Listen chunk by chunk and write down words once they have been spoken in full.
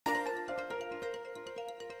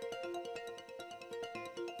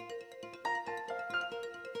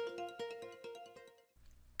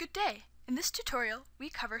Good day! In this tutorial, we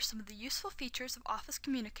cover some of the useful features of Office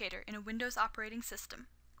Communicator in a Windows operating system.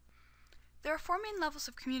 There are four main levels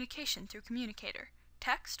of communication through Communicator: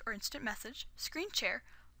 text or instant message, screen share,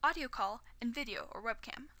 audio call, and video or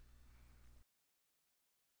webcam.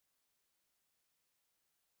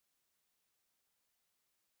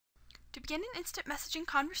 To begin an instant messaging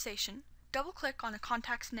conversation, double-click on a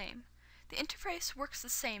contact's name. The interface works the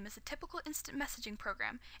same as a typical instant messaging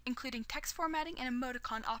program, including text formatting and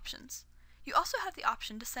emoticon options. You also have the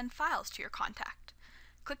option to send files to your contact.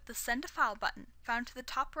 Click the Send a File button, found to the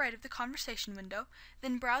top right of the conversation window,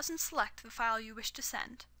 then browse and select the file you wish to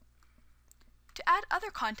send. To add other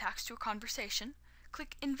contacts to a conversation,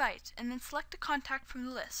 click Invite and then select a contact from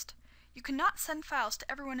the list. You cannot send files to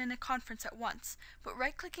everyone in a conference at once, but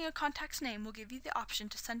right-clicking a contact's name will give you the option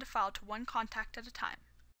to send a file to one contact at a time.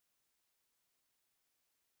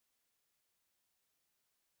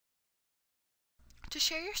 To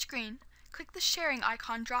share your screen, click the sharing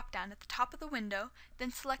icon drop-down at the top of the window, then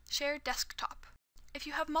select Share Desktop. If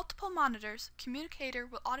you have multiple monitors, Communicator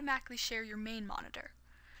will automatically share your main monitor.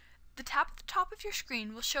 The tab at the top of your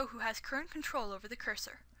screen will show who has current control over the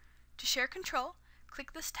cursor. To share control,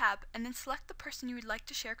 click this tab and then select the person you would like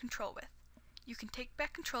to share control with. You can take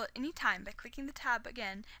back control at any time by clicking the tab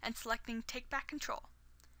again and selecting Take Back Control.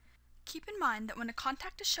 Keep in mind that when a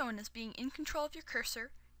contact is shown as being in control of your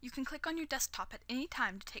cursor, you can click on your desktop at any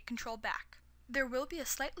time to take control back. There will be a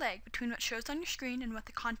slight lag between what shows on your screen and what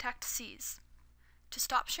the contact sees. To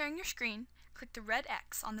stop sharing your screen, click the red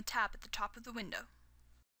X on the tab at the top of the window.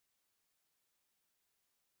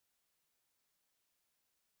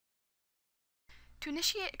 To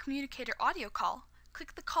initiate a Communicator audio call,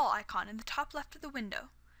 click the call icon in the top left of the window.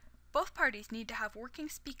 Both parties need to have working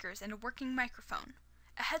speakers and a working microphone.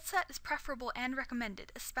 A headset is preferable and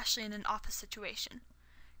recommended, especially in an office situation.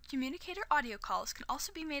 Communicator audio calls can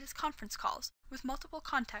also be made as conference calls, with multiple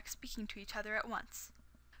contacts speaking to each other at once.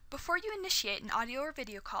 Before you initiate an audio or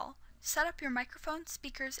video call, set up your microphone,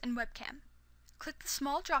 speakers, and webcam. Click the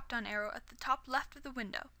small drop-down arrow at the top left of the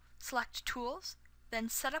window, select Tools, then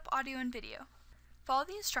Set up Audio and Video. Follow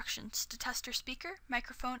the instructions to test your speaker,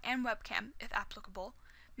 microphone, and webcam, if applicable,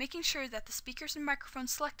 making sure that the speakers and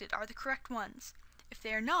microphones selected are the correct ones. If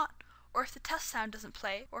they are not, or if the test sound doesn't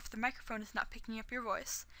play, or if the microphone is not picking up your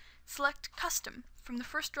voice, select Custom from the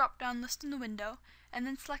first drop-down list in the window, and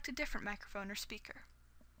then select a different microphone or speaker.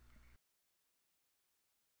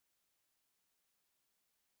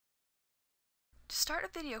 To start a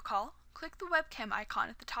video call, click the webcam icon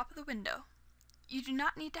at the top of the window. You do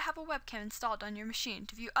not need to have a webcam installed on your machine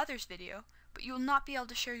to view others' video, but you will not be able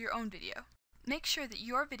to share your own video. Make sure that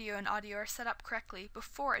your video and audio are set up correctly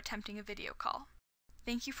before attempting a video call.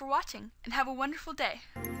 Thank you for watching, and have a wonderful day!